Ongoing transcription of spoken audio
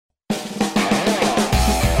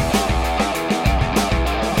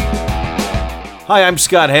Hi, I'm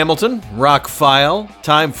Scott Hamilton, Rockfile.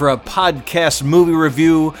 Time for a podcast movie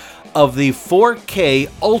review of the 4K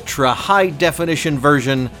Ultra High Definition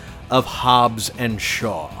version of Hobbs and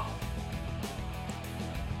Shaw.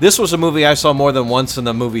 This was a movie I saw more than once in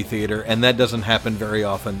the movie theater, and that doesn't happen very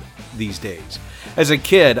often these days. As a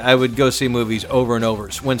kid, I would go see movies over and over.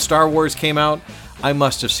 When Star Wars came out, I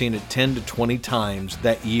must have seen it 10 to 20 times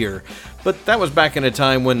that year. But that was back in a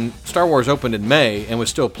time when Star Wars opened in May and was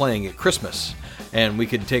still playing at Christmas. And we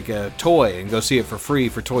could take a toy and go see it for free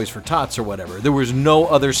for Toys for Tots or whatever. There was no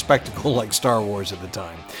other spectacle like Star Wars at the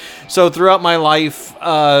time. So throughout my life,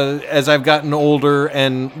 as I've gotten older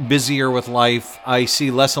and busier with life, I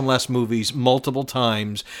see less and less movies multiple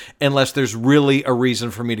times unless there's really a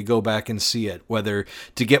reason for me to go back and see it. Whether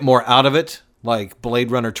to get more out of it, like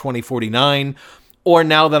Blade Runner 2049, or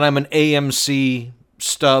now that I'm an AMC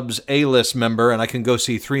Stubs A-list member and I can go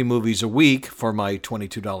see 3 movies a week for my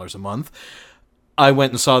 $22 a month, I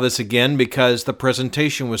went and saw this again because the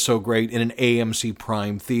presentation was so great in an AMC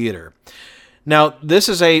Prime theater. Now, this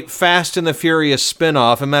is a Fast and the Furious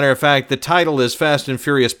spin-off. As a matter of fact, the title is Fast and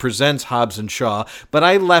Furious Presents Hobbs and Shaw, but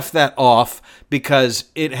I left that off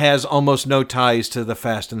because it has almost no ties to the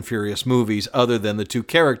Fast and Furious movies other than the 2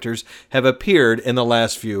 characters have appeared in the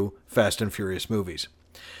last few Fast and Furious movies.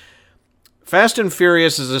 Fast and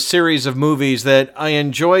Furious is a series of movies that I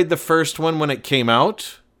enjoyed the first one when it came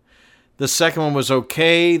out. The second one was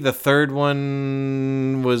okay. The third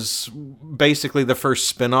one was basically the first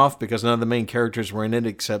spin-off because none of the main characters were in it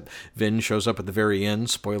except Vin shows up at the very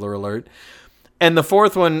end. Spoiler alert. And the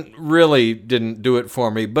fourth one really didn't do it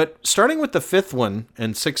for me. But starting with the fifth one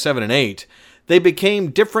and 6, 7, and 8, they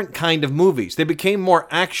became different kind of movies. They became more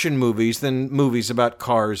action movies than movies about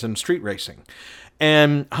cars and street racing.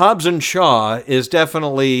 And Hobbs and Shaw is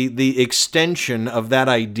definitely the extension of that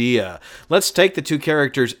idea. Let's take the 2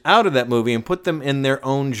 characters out of that movie and put them in their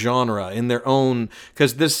own genre, in their own,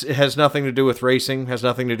 because this has nothing to do with racing, has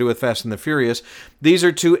nothing to do with Fast and the Furious. These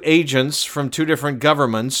are 2 agents from 2 different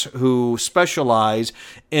governments who specialize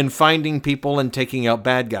in finding people and taking out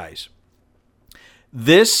bad guys.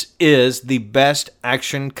 This is the best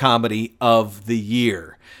action comedy of the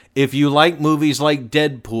year. If you like movies like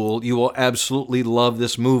Deadpool, you will absolutely love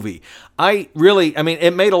this movie. It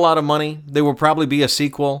made a lot of money. There will probably be a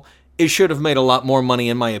sequel. It should have made a lot more money,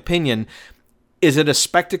 in my opinion. Is it a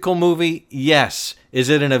spectacle movie? Yes. Is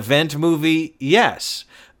it an event movie? Yes.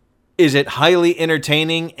 Is it highly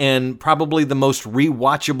entertaining and probably the most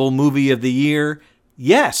rewatchable movie of the year?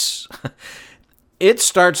 Yes. It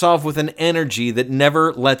starts off with an energy that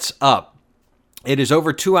never lets up. It is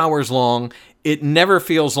over 2 hours long. It never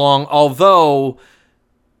feels long, although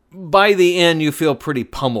by the end you feel pretty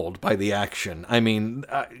pummeled by the action. I mean,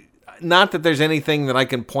 not that there's anything that I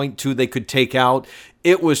can point to they could take out.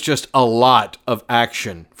 It was just a lot of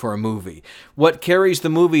action for a movie. What carries the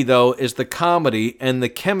movie, though, is the comedy and the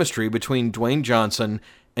chemistry between Dwayne Johnson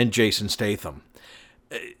and Jason Statham.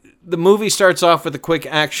 The movie starts off with a quick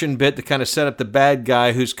action bit to kind of set up the bad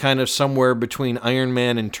guy who's kind of somewhere between Iron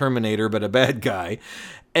Man and Terminator, but a bad guy.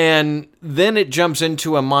 And then it jumps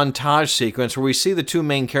into a montage sequence where we see the 2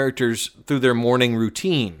 main characters through their morning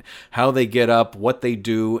routine, how they get up, what they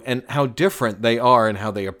do, and how different they are and how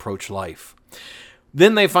they approach life.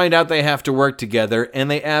 Then they find out they have to work together, and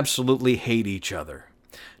they absolutely hate each other.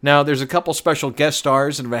 Now, there's a couple special guest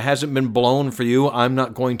stars, and if it hasn't been blown for you, I'm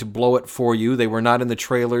not going to blow it for you. They were not in the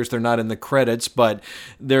trailers, they're not in the credits, but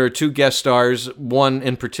there are 2 guest stars, one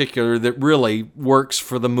in particular that really works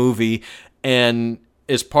for the movie and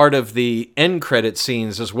is part of the end credit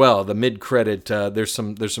scenes as well. The mid credit, there's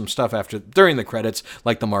some stuff during the credits,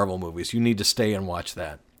 like the Marvel movies. You need to stay and watch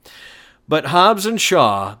that. But Hobbs and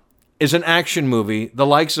Shaw is an action movie, the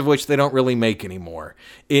likes of which they don't really make anymore.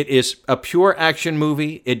 It is a pure action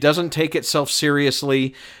movie. It doesn't take itself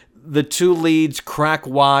seriously. The 2 leads crack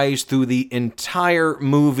wise through the entire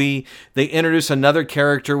movie. They introduce another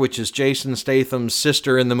character, which is Jason Statham's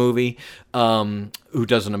sister in the movie, who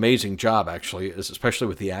does an amazing job, actually, especially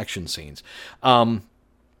with the action scenes.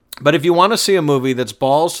 But if you want to see a movie that's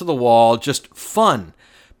balls to the wall, just fun.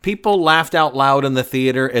 People laughed out loud in the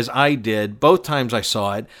theater, as I did, both times I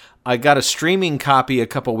saw it. I got a streaming copy a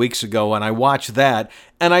couple weeks ago, and I watched that,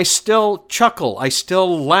 and I still chuckle. I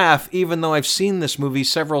still laugh, even though I've seen this movie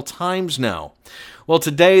several times now. Well,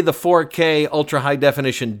 today, the 4K Ultra High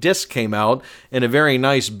Definition disc came out in a very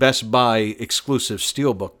nice Best Buy exclusive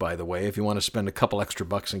steelbook, by the way. If you want to spend a couple extra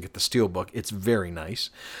bucks and get the steelbook, it's very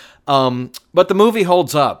nice. But the movie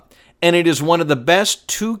holds up, and it is one of the best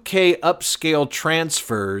 2K upscale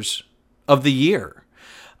transfers of the year.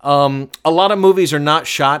 A lot of movies are not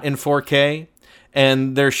shot in 4K,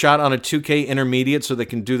 and they're shot on a 2K intermediate so they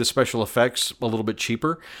can do the special effects a little bit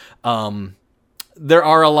cheaper. There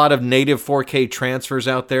are a lot of native 4K transfers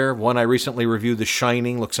out there. One I recently reviewed, The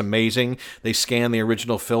Shining, looks amazing. They scanned the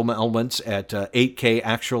original film elements at 8K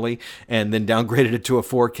actually, and then downgraded it to a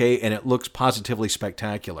 4K, and it looks positively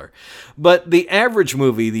spectacular. But the average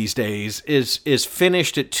movie these days is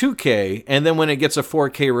finished at 2K, and then when it gets a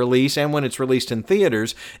 4K release, and when it's released in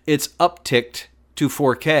theaters, it's upticked to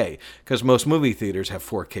 4K, because most movie theaters have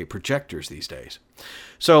 4K projectors these days.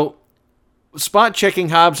 So, spot checking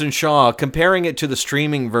Hobbs and Shaw, comparing it to the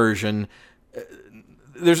streaming version,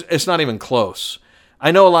 it's not even close.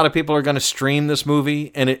 I know a lot of people are going to stream this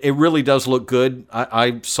movie, and it really does look good.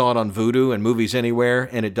 I saw it on Vudu and Movies Anywhere,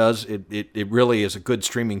 and it really is a good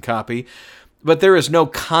streaming copy. But there is no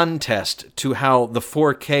contest to how the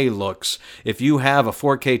 4K looks if you have a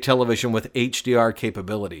 4K television with HDR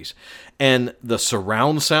capabilities. And the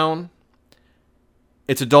surround sound,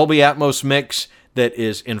 it's a Dolby Atmos mix that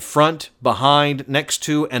is in front, behind, next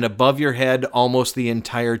to, and above your head almost the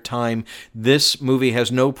entire time. This movie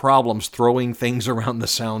has no problems throwing things around the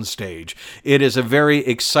soundstage. It is a very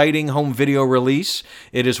exciting home video release.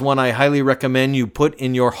 It is one I highly recommend you put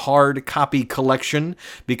in your hard copy collection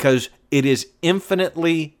because it is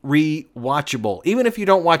infinitely rewatchable, even if you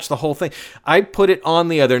don't watch the whole thing. I put it on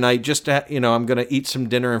the other night just to, I'm going to eat some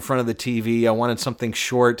dinner in front of the TV. I wanted something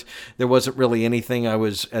short. There wasn't really anything I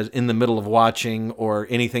was in the middle of watching or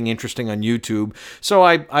anything interesting on YouTube. So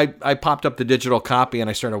I popped up the digital copy and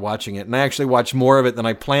I started watching it. And I actually watched more of it than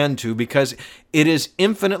I planned to because it is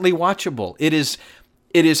infinitely watchable. It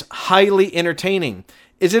is highly entertaining.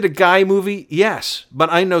 Is it a guy movie? Yes.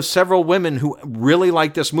 But I know several women who really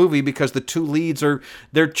like this movie because the two leads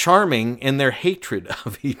they're charming in their hatred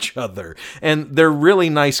of each other. And they're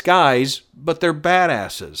really nice guys, but they're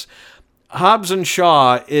badasses. Hobbs and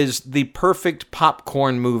Shaw is the perfect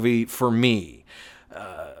popcorn movie for me.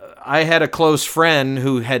 I had a close friend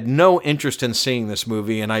who had no interest in seeing this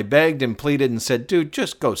movie, and I begged and pleaded and said, dude,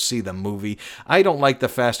 just go see the movie. I don't like the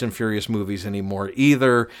Fast and Furious movies anymore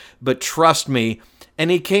either, but trust me. And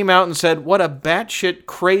he came out and said, what a batshit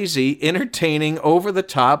crazy, entertaining,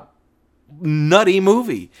 over-the-top, nutty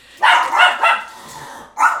movie.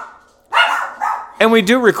 And we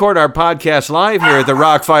do record our podcast live here at the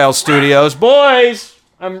Rockfile Studios. Boys,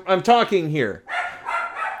 I'm talking here.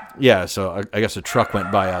 Yeah, so I guess a truck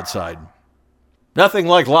went by outside. Nothing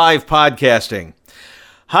like live podcasting.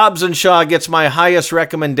 Hobbs and Shaw gets my highest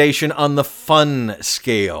recommendation on the fun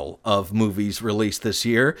scale of movies released this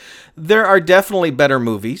year. There are definitely better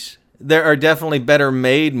movies. There are definitely better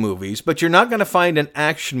made movies, but you're not going to find an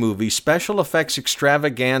action movie, special effects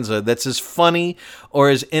extravaganza that's as funny or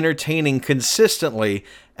as entertaining consistently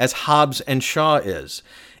as Hobbs and Shaw is.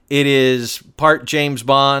 It is part James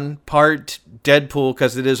Bond, part Deadpool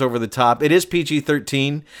because it is over the top. It is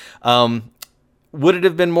PG-13. Would it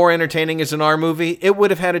have been more entertaining as an R movie? It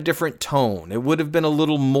would have had a different tone. It would have been a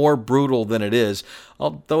little more brutal than it is,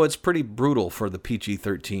 although it's pretty brutal for the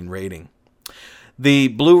PG-13 rating. The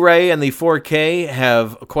Blu-ray and the 4K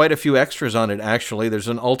have quite a few extras on it, actually. There's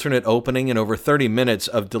an alternate opening and over 30 minutes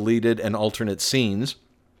of deleted and alternate scenes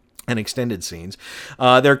and extended scenes.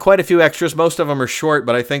 There are quite a few extras. Most of them are short,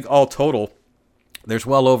 but I think all total, there's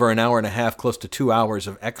well over an hour and a half, close to 2 hours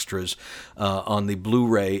of extras on the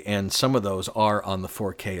Blu-ray, and some of those are on the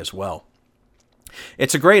 4K as well.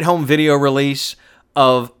 It's a great home video release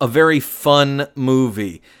of a very fun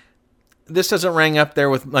movie. This doesn't rank up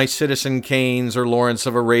there with my Citizen Kane's or Lawrence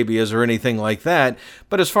of Arabia's or anything like that,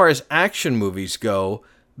 but as far as action movies go,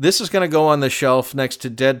 this is going to go on the shelf next to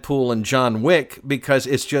Deadpool and John Wick because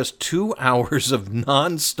it's just 2 hours of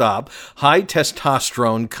nonstop, high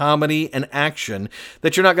testosterone comedy and action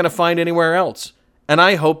that you're not going to find anywhere else. And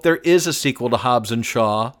I hope there is a sequel to Hobbs and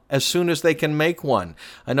Shaw as soon as they can make one.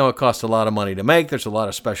 I know it costs a lot of money to make. There's a lot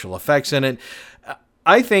of special effects in it.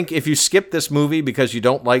 I think if you skip this movie because you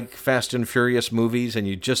don't like Fast and Furious movies and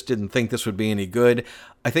you just didn't think this would be any good,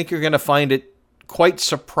 I think you're going to find it quite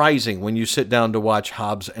surprising when you sit down to watch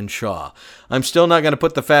Hobbs and Shaw. I'm still not going to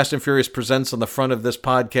put the Fast and Furious Presents on the front of this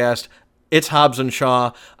podcast. It's Hobbs and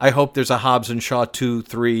Shaw. I hope there's a Hobbs and Shaw 2,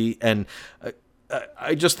 3, and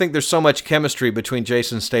I just think there's so much chemistry between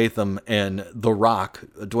Jason Statham and The Rock,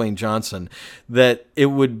 Dwayne Johnson, that it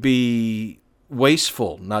would be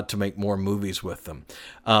wasteful not to make more movies with them.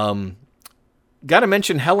 Got to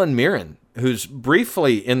mention Helen Mirren, who's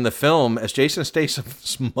briefly in the film as Jason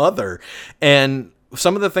Statham's mother, and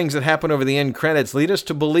some of the things that happen over the end credits lead us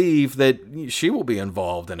to believe that she will be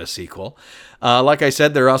involved in a sequel. Like I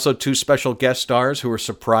said, there are also 2 special guest stars who are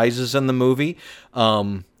surprises in the movie.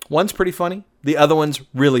 One's pretty funny. The other one's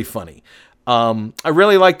really funny. I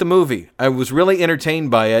really liked the movie. I was really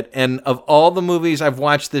entertained by it. And of all the movies I've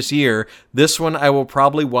watched this year, this one I will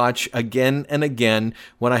probably watch again and again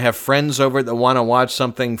when I have friends over that want to watch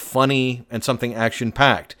something funny and something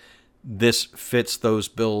action-packed. This fits those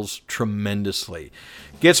bills tremendously.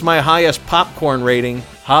 Gets my highest popcorn rating,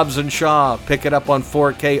 Hobbs & Shaw. Pick it up on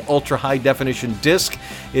 4K Ultra High Definition disc.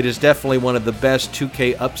 It is definitely one of the best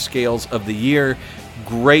 2K upscales of the year.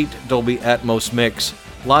 Great Dolby Atmos mix.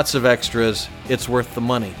 Lots of extras. It's worth the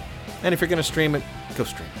money. And if you're going to stream it, go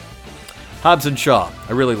stream it. Hobbs & Shaw.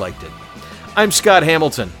 I really liked it. I'm Scott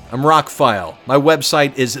Hamilton. I'm Rockfile. My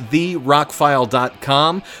website is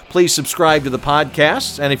therockfile.com. Please subscribe to the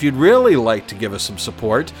podcast. And if you'd really like to give us some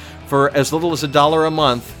support, for as little as $1 a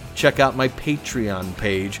month, check out my Patreon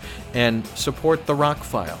page and support the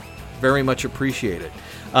Rockfile. Very much appreciated.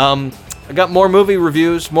 I got more movie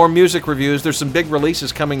reviews, more music reviews. There's some big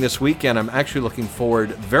releases coming this weekend. I'm actually looking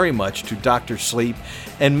forward very much to Dr. Sleep,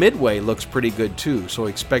 and Midway looks pretty good too, so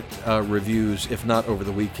expect reviews, if not over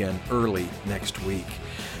the weekend, early next week.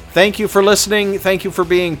 Thank you for listening. Thank you for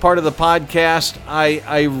being part of the podcast.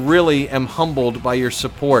 I really am humbled by your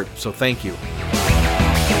support, so thank you.